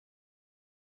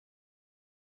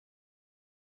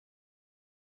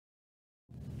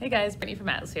Hey guys, Brittney from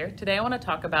Atlas here. Today I want to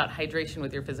talk about hydration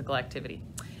with your physical activity.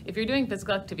 If you're doing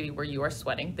physical activity where you are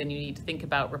sweating, then you need to think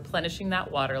about replenishing that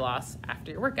water loss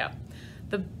after your workout.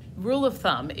 The rule of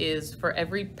thumb is for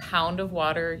every pound of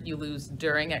water you lose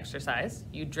during exercise,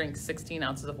 you drink 16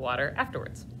 ounces of water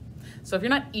afterwards. So if you're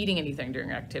not eating anything during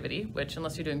your activity, which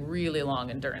unless you're doing really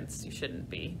long endurance, you shouldn't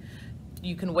be,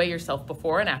 you can weigh yourself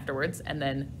before and afterwards, and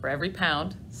then for every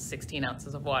pound, 16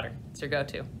 ounces of water. It's your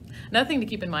go-to. Another thing to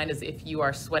keep in mind is if you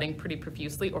are sweating pretty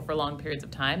profusely or for long periods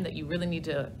of time, that you really need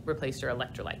to replace your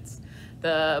electrolytes.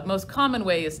 The most common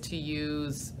way is to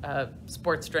use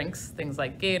sports drinks, things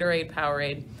like Gatorade,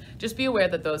 Powerade. Just be aware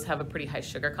that those have a pretty high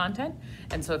sugar content.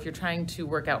 And so if you're trying to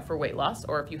work out for weight loss,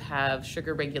 or if you have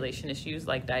sugar regulation issues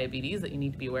like diabetes, that you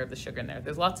need to be aware of the sugar in there.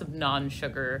 There's lots of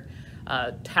non-sugar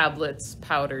tablets,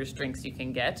 powders, drinks you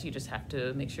can get. You just have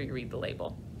to make sure you read the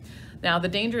label. Now, the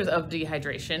dangers of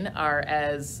dehydration are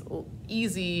as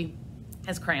easy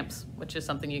as cramps, which is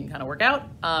something you can kind of work out.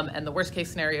 And the worst case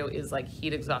scenario is like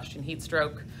heat exhaustion, heat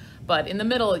stroke. But in the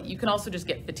middle, you can also just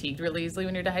get fatigued really easily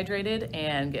when you're dehydrated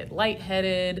and get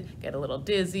lightheaded, get a little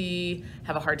dizzy,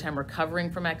 have a hard time recovering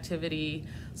from activity.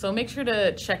 So make sure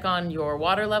to check on your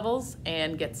water levels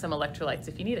and get some electrolytes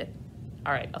if you need it.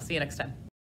 All right, I'll see you next time.